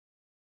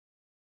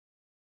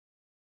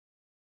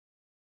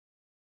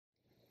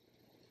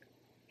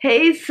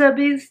Hey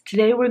subbies,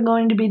 today we're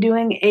going to be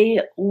doing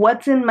a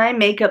what's in my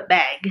makeup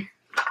bag.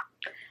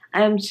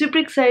 I am super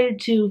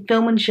excited to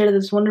film and share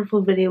this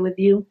wonderful video with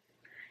you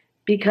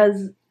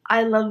because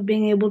I love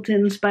being able to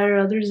inspire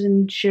others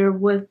and share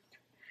with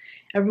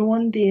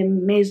everyone the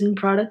amazing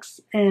products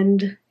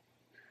and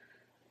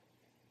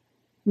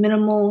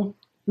minimal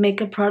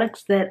makeup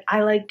products that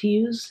I like to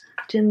use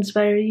to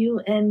inspire you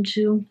and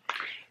to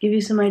give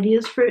you some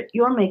ideas for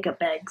your makeup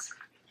bags.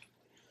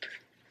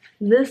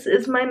 This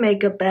is my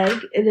makeup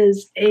bag. It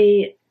is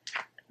a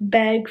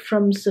bag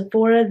from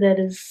Sephora that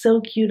is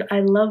so cute. I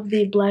love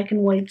the black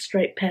and white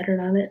stripe pattern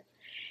on it.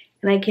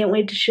 And I can't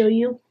wait to show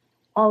you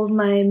all of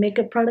my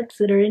makeup products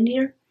that are in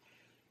here.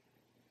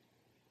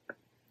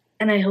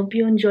 And I hope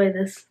you enjoy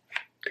this.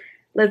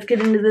 Let's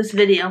get into this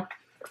video.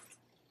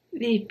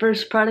 The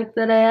first product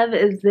that I have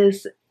is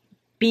this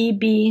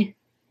BB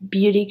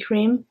Beauty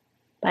Cream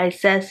by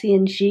Sassy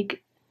and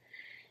Chic.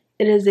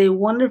 It is a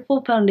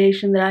wonderful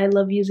foundation that I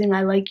love using.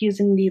 I like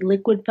using the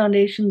liquid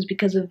foundations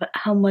because of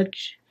how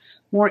much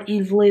more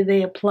easily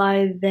they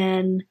apply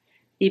than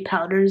the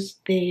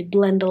powders. They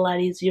blend a lot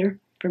easier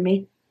for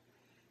me.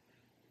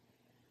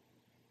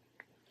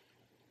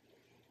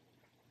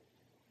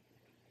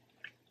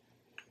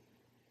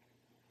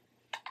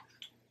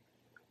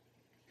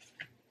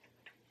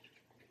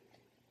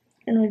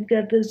 And we've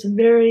got this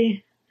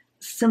very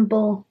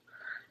simple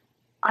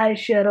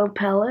eyeshadow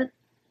palette.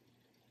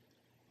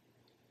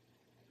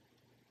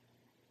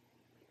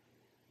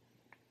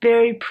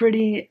 Very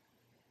pretty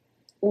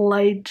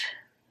light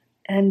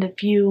and a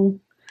few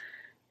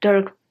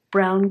dark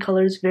brown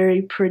colors,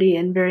 very pretty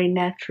and very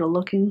natural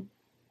looking.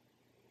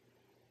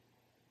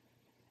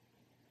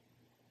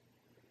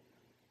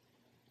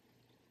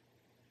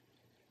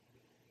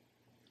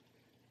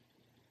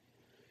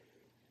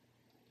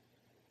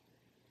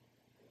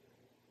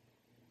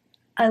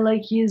 I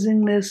like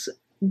using this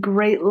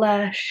Great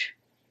Lash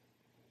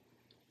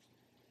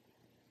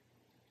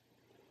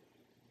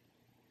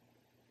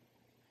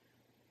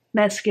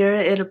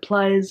mascara. It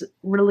applies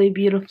really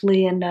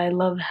beautifully and I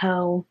love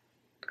how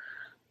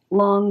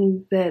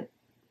long that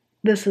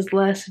this has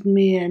lasted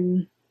me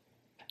and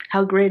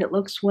how great it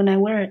looks when I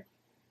wear it.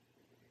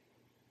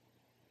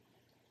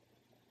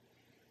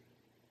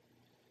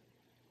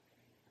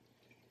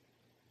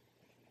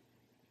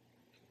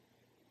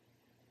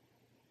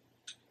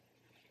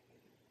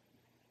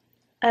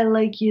 I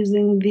like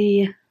using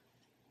the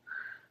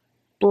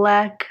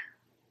black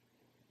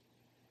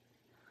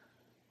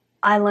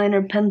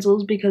eyeliner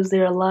pencils because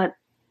they're a lot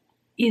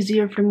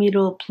easier for me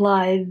to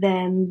apply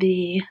than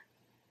the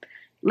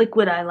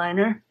liquid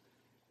eyeliner.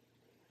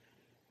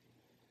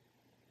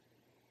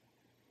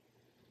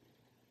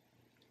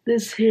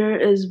 This here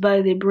is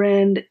by the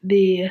brand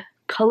The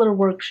Color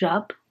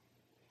Workshop.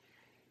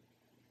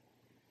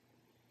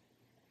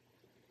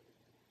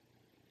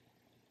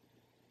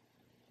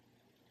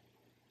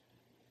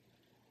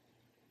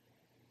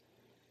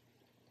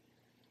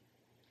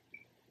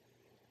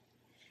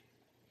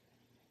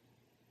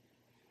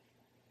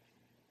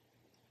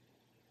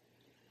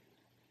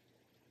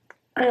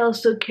 I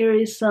also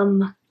carry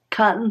some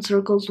cotton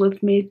circles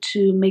with me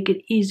to make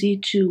it easy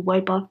to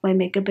wipe off my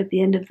makeup at the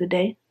end of the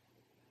day.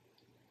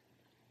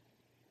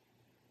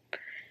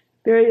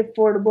 Very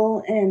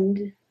affordable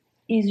and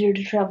easier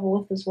to travel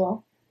with as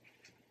well.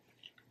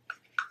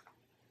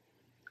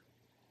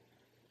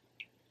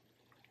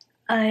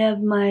 I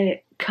have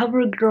my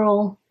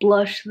CoverGirl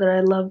blush that I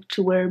love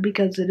to wear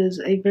because it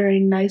is a very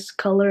nice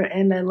color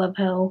and I love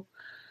how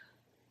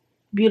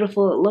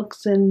beautiful it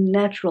looks and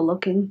natural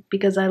looking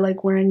because I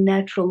like wearing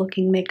natural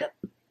looking makeup.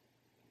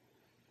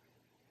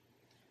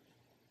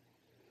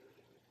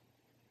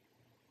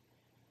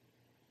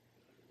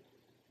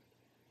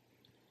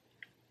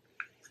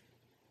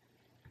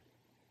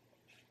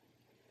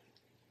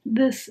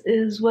 This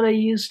is what I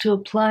use to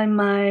apply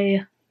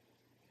my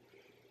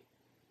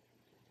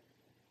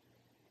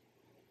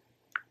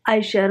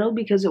eyeshadow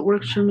because it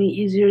works for me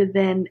easier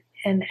than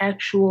an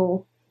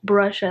actual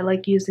brush. I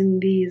like using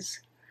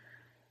these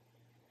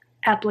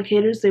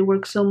applicators. They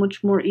work so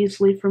much more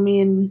easily for me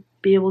and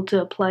be able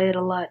to apply it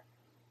a lot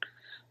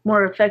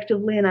more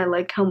effectively, and I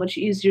like how much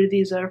easier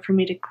these are for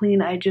me to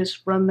clean. I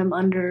just run them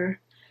under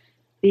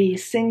the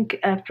sink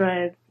after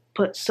I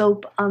put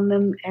soap on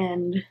them,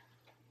 and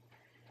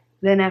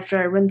then after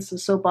I rinse the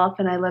soap off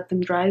and I let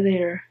them dry,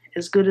 they're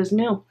as good as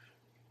new.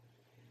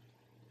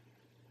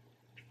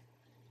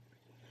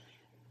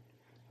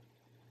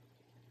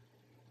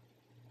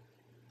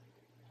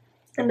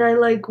 And I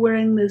like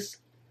wearing this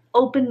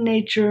Open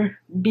Nature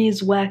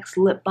Beeswax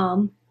Lip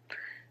Balm.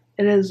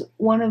 It is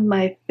one of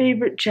my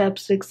favorite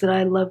chapsticks that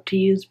I love to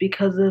use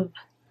because of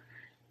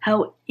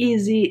how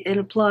easy it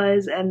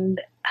applies and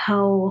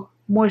how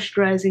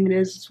moisturizing it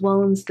is as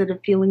well instead of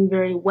feeling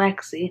very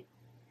waxy.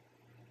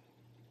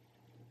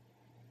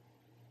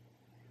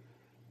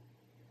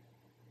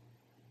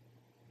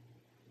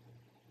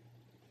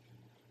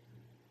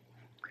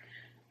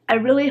 I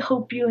really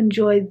hope you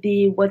enjoyed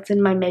the what's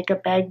in my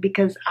makeup bag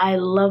because I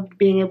loved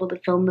being able to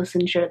film this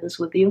and share this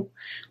with you.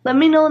 Let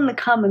me know in the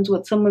comments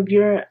what some of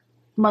your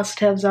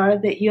must-haves are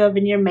that you have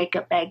in your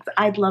makeup bags.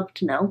 I'd love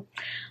to know.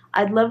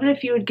 I'd love it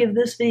if you would give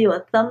this video a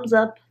thumbs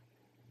up,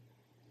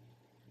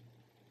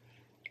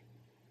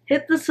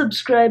 hit the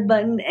subscribe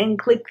button, and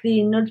click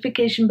the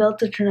notification bell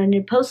to turn on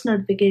your post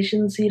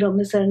notifications so you don't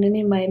miss out on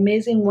any of my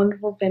amazing,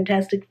 wonderful,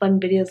 fantastic, fun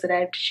videos that I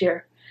have to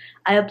share.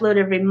 I upload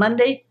every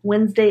Monday,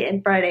 Wednesday,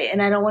 and Friday,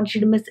 and I don't want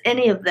you to miss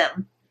any of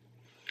them.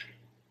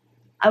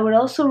 I would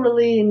also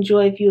really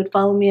enjoy if you would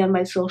follow me on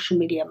my social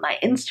media. My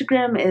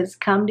Instagram is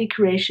Comedy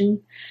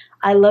Creation.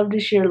 I love to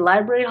share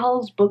library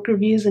hauls, book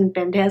reviews, and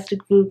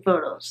fantastic food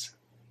photos.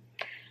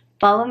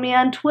 Follow me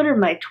on Twitter.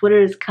 My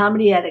Twitter is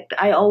Comedy Addict.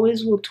 I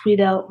always will tweet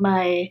out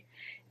my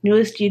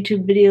newest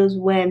YouTube videos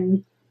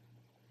when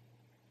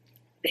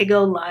they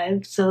go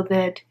live so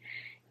that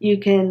you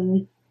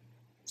can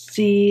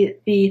see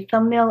the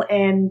thumbnail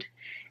and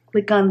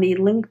click on the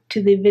link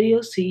to the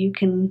video so you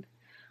can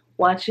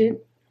watch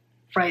it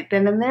right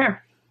then and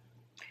there.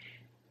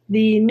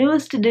 The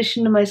newest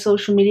addition to my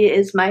social media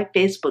is my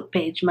Facebook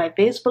page. My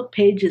Facebook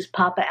page is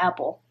Papa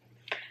Apple.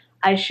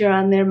 I share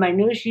on there my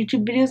newest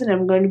YouTube videos, and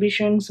I'm going to be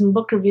sharing some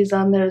book reviews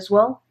on there as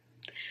well.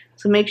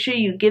 So make sure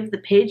you give the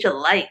page a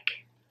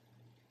like.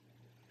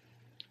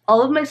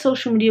 All of my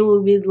social media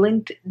will be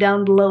linked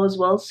down below as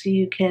well, so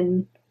you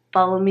can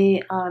follow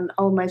me on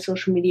all of my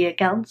social media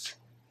accounts.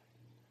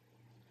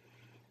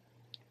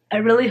 I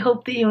really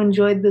hope that you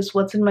enjoyed this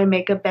What's in My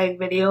Makeup Bag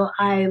video.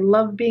 I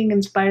love being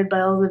inspired by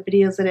all the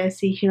videos that I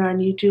see here on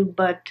YouTube,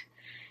 but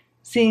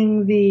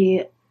seeing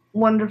the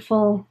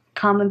wonderful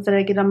comments that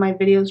I get on my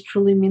videos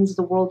truly means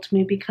the world to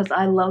me because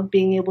I love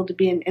being able to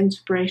be an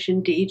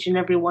inspiration to each and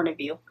every one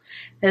of you.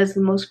 That is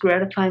the most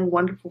gratifying,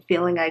 wonderful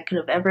feeling I could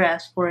have ever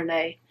asked for, and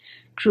I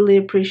truly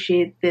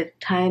appreciate the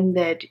time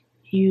that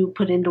you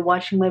put into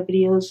watching my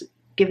videos,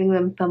 giving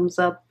them thumbs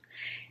up,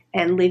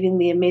 and leaving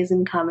the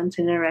amazing comments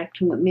and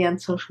interacting with me on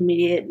social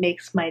media. It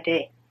makes my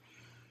day.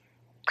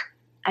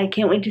 I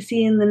can't wait to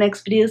see you in the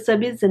next video,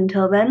 subbies.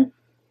 Until then,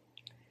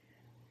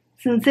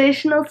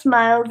 sensational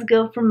smiles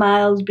go for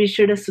miles. Be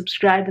sure to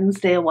subscribe and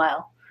stay a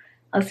while.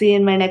 I'll see you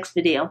in my next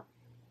video.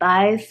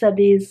 Bye,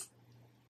 subbies.